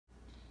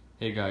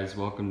Hey guys,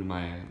 welcome to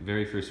my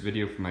very first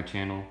video for my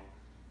channel.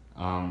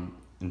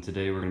 And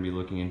today we're going to be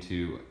looking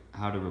into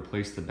how to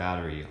replace the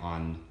battery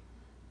on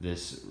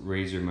this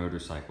Razor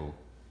motorcycle.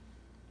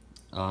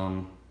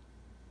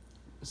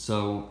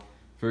 So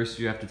first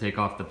you have to take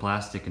off the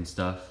plastic and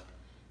stuff,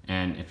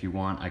 and if you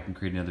want I can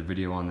create another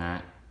video on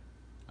that.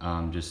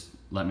 Just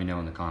let me know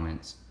in the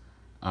comments.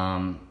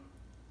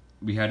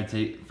 We had to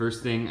take,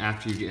 first thing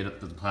after you get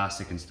the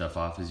plastic and stuff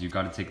off is you've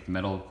got to take the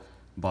metal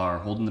bar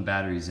holding the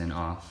batteries in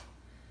off.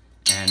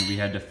 And we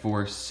had to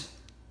force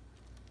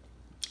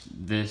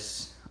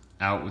this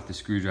out with the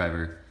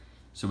screwdriver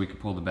so we could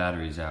pull the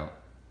batteries out.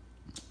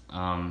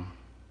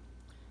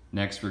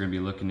 Next we're going to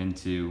be looking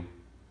into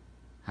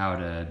how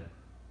to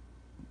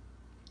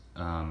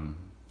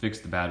fix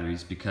the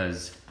batteries,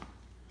 because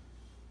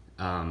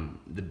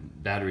the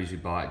batteries we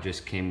bought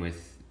just came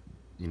with,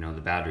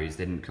 the batteries.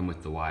 They didn't come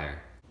with the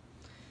wire.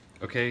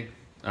 Okay,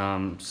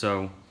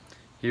 so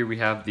here we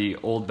have the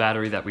old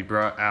battery that we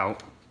brought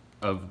out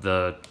of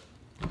the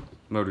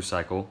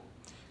motorcycle.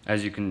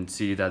 As you can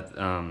see that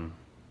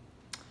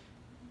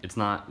it's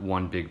not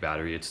one big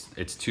battery,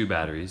 it's two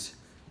batteries.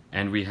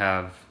 And we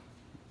have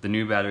the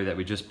new battery that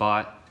we just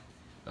bought,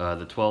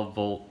 the 12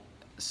 volt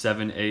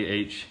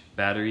 7AH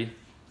battery.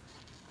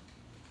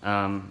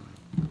 The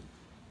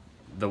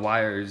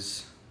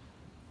wires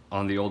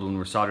on the old one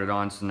were soldered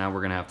on, so now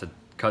we're gonna have to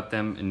cut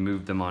them and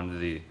move them onto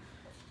the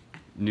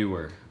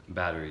newer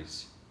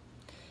batteries.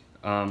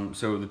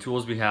 So the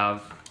tools we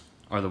have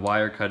are the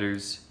wire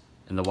cutters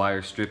and the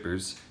wire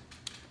strippers.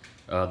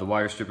 The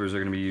wire strippers are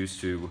going to be used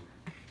to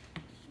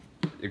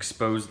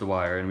expose the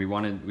wire, and we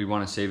want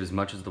to save as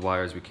much of the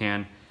wire as we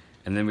can.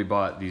 And then we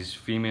bought these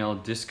female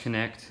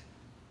disconnect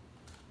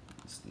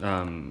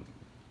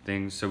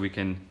things, so we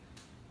can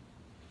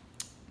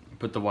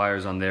put the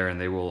wires on there, and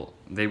they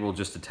will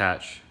just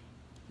attach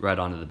right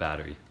onto the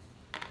battery.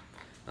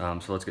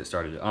 So let's get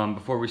started.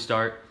 Before we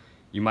start,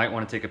 you might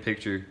want to take a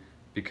picture,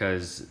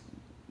 because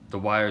the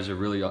wires are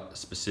really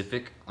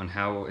specific on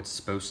how it's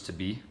supposed to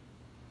be.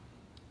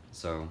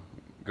 So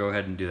go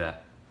ahead and do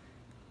that.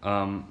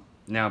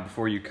 Now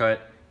before you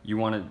cut, you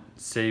want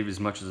to save as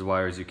much of the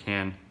wire as you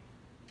can.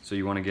 So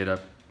you want to get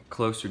up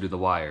closer to the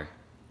wire,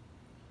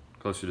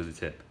 closer to the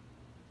tip.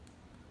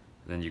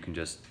 Then you can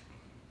just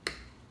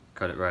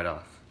cut it right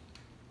off.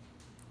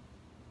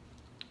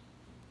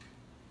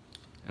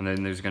 And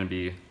then there's going to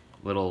be a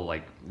little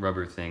like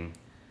rubber thing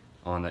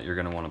on that you're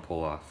going to want to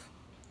pull off.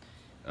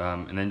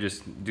 And then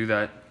just do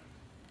that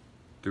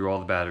through all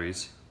the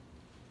batteries.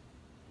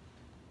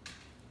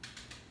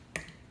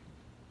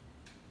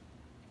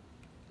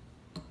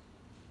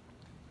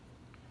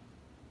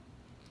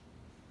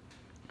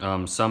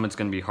 Some it's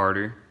going to be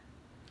harder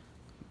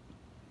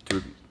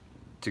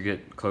to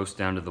get close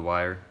down to the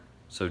wire,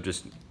 so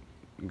just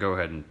go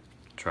ahead and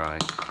try.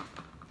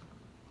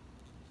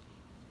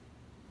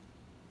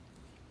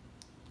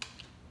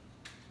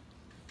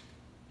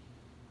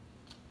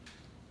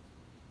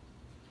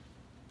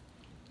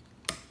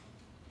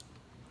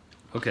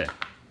 Okay,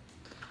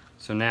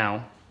 so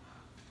now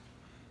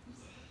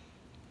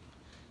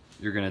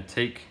you're going to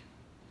take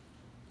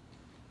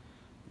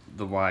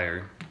the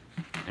wire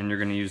and you're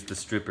going to use the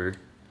stripper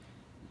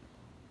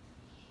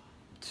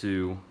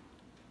to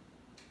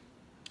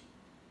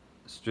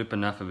strip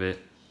enough of it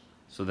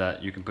so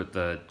that you can put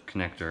the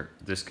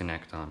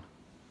disconnect on.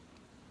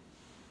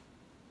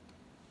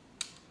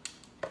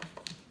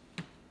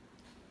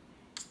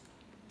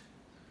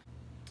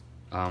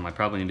 I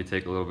probably need to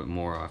take a little bit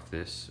more off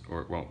this,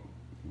 or it won't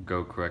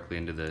go correctly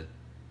into the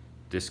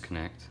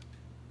disconnect.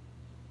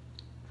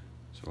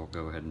 So I'll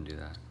go ahead and do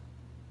that.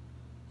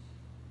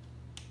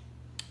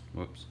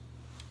 Whoops.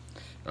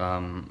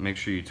 Make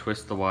sure you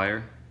twist the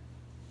wire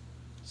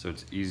so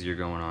it's easier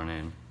going on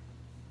in.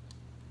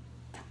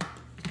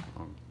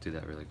 I'll do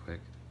that really quick.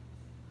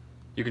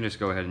 You can just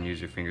go ahead and use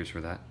your fingers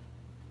for that.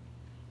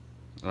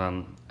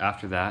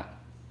 After that,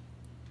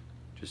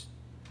 just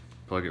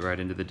plug it right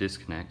into the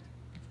disconnect.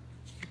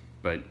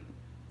 But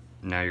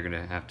now you're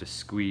gonna have to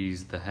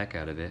squeeze the heck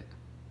out of it.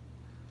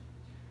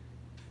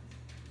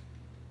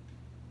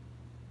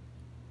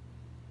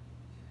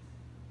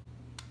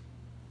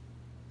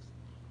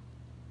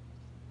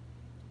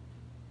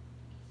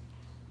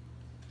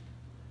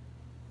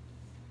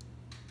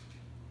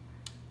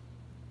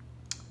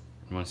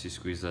 And once you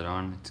squeeze that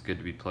on, it's good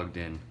to be plugged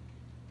in.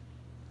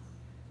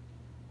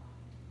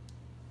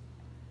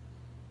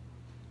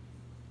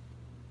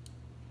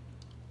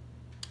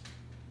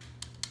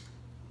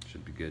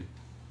 Should be good.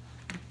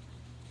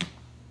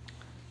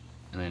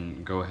 And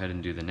then go ahead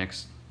and do the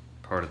next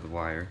part of the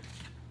wire.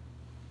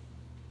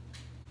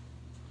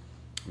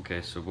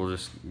 Okay, so we'll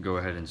just go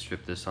ahead and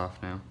strip this off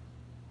now.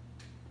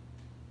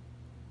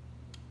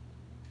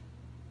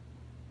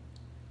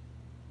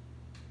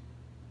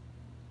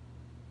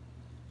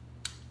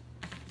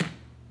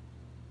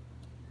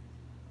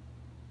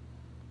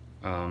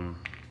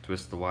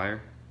 Twist the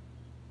wire.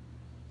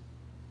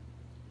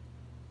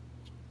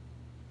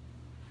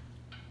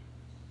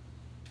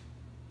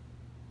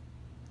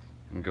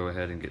 And go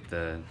ahead and get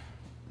the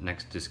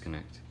next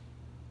disconnect.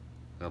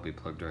 they'll be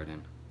plugged right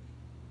in.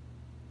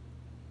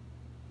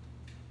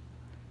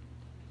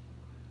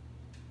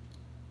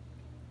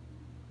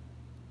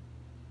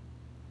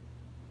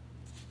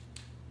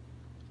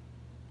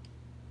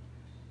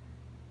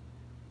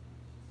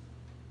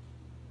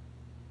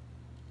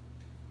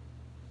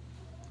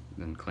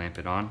 Then clamp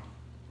it on.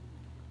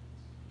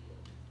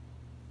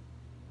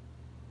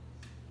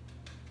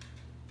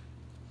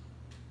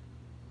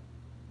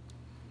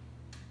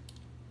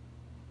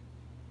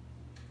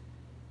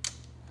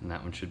 And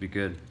that one should be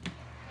good.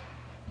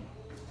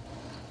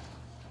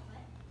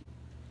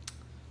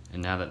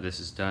 And now that this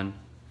is done,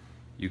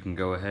 you can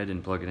go ahead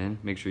and plug it in.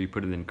 Make sure you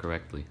put it in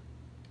correctly.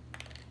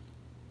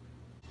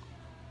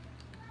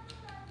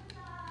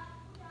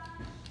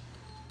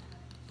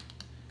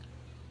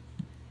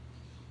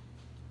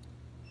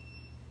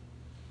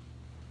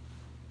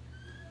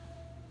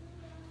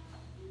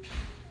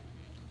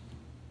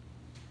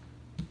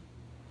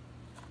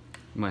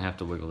 You might have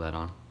to wiggle that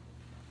on.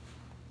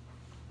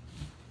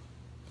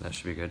 That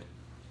should be good.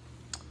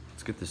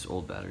 Let's get this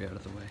old battery out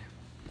of the way.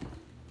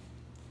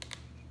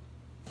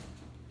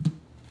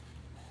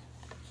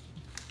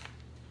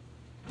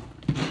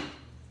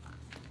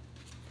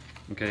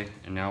 Okay,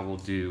 and now we'll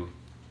do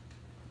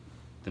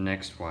the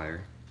next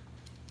wire.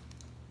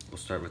 We'll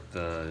start with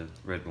the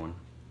red one.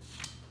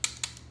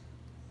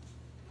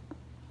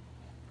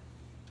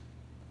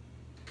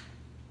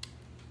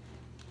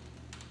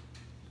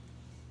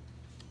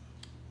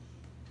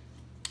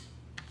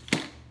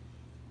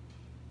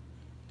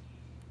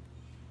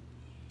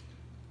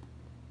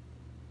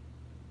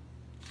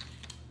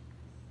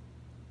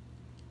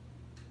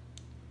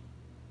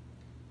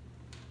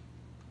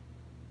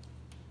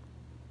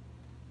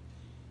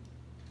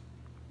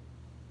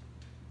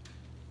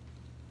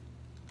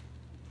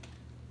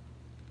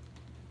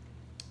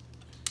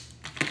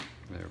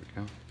 There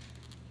we go.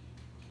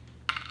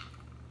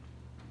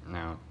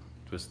 Now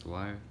twist the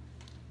wire.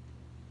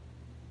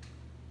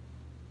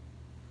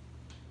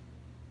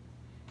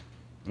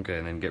 Okay,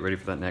 and then get ready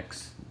for that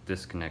next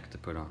disconnect to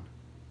put on.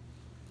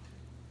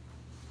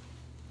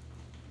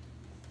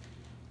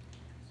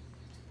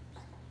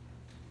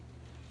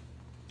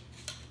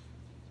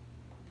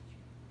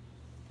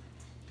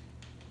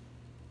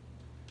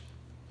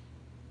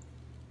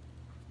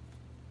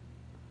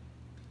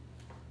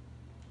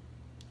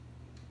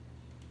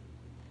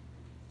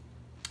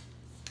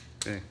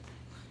 Okay,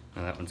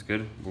 now that one's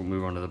good. We'll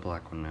move on to the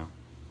black one now.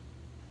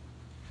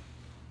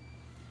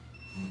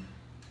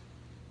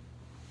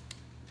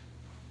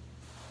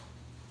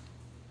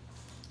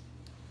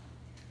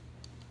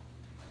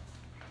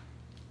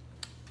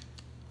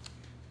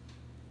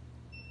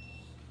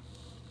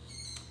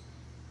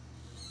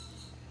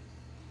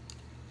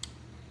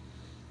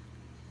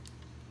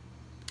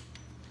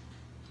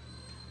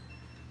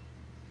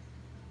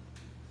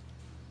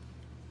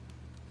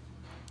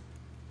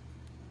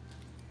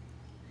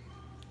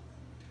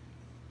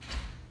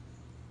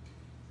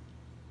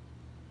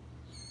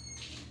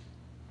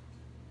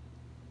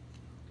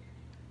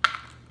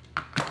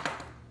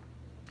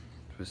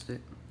 Twist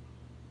it.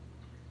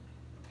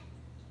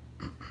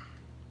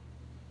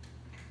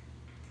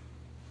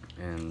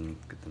 And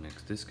get the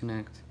next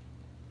disconnect.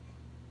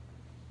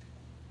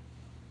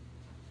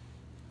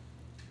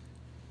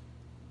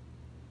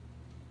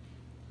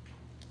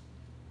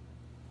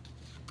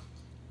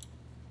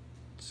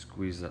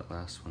 Squeeze that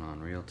last one on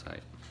real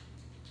tight.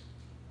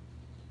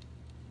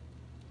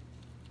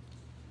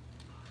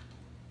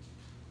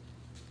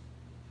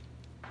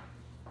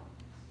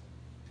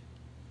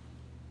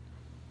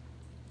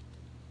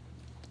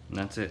 And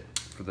that's it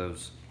for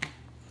those.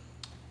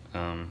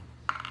 And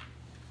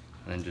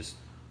then just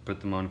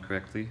put them on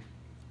correctly.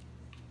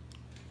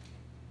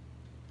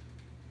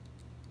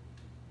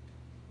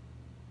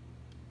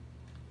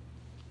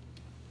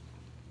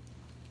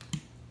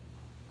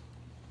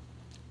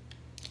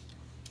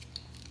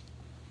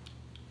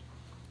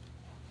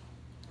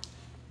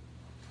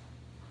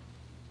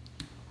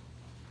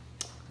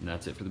 And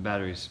that's it for the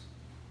batteries.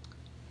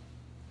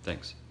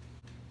 Thanks.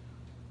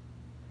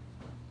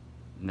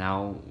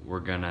 Now we're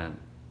gonna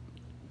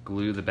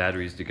glue the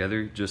batteries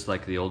together just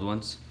like the old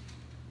ones,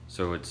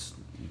 so it's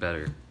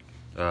better.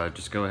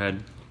 Just go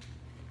ahead,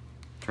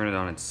 turn it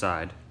on its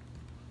side.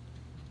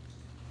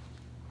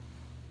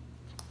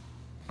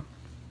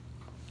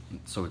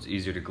 So it's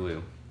easier to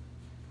glue.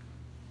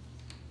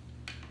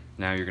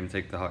 Now you're gonna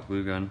take the hot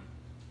glue gun .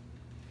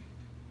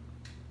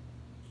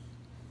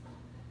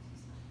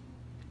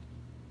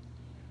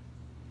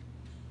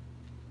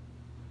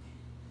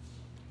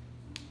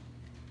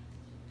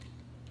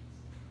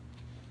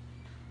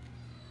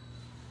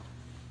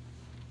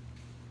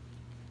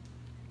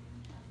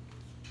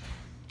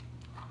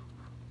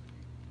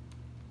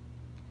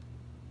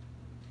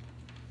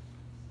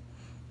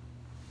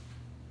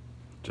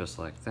 Just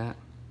like that.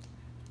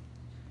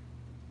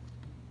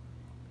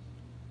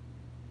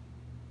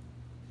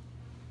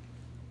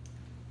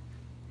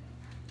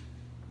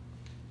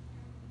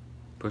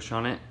 Push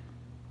on it,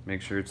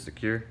 make sure it's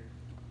secure.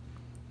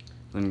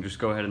 Then just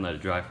go ahead and let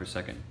it dry for a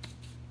second.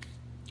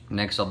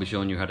 Next, I'll be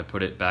showing you how to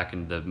put it back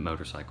in the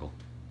motorcycle.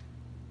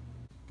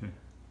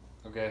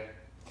 Okay,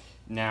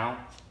 now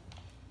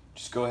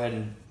just go ahead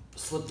and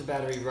slip the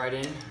battery right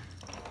in.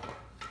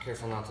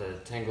 Careful not to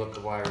tangle up the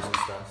wires and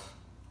stuff.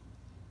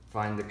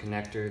 Find the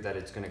connector that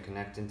it's going to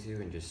connect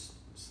into and just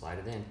slide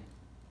it in.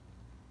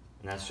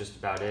 And that's just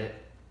about it,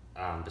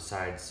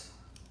 besides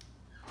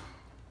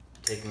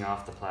taking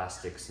off the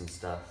plastics and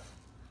stuff,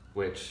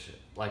 which,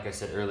 like I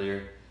said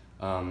earlier,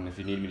 if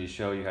you need me to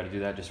show you how to do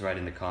that, just write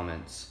in the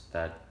comments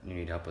that you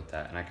need help with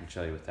that, and I can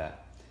show you with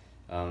that.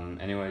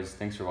 Anyways,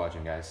 thanks for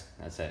watching, guys.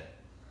 That's it.